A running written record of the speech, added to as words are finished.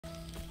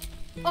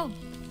Oh,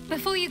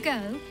 before you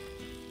go,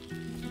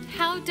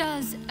 how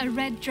does a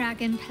red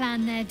dragon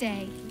plan their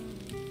day?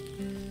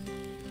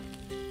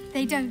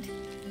 They don't.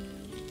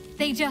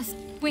 They just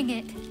wing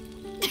it.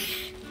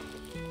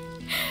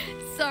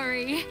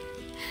 Sorry.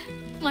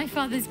 My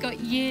father's got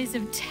years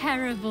of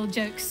terrible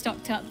jokes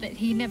stocked up that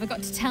he never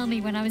got to tell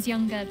me when I was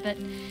younger, but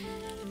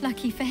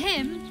lucky for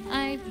him,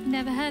 I've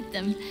never heard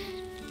them.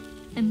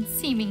 And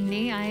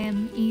seemingly, I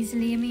am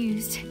easily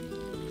amused.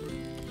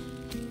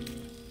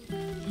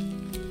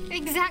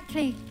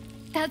 Exactly.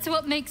 That's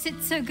what makes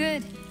it so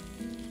good.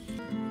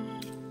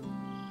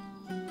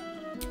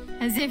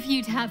 As if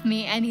you'd have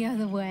me any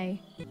other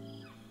way.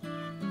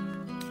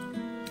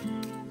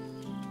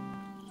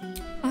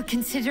 Well,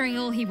 considering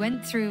all he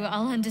went through,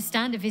 I'll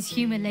understand if his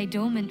humor lay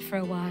dormant for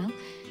a while.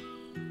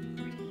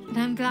 But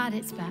I'm glad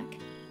it's back.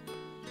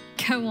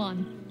 Go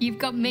on, you've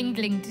got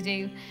mingling to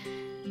do.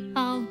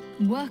 I'll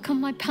work on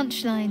my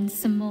punchlines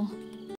some more.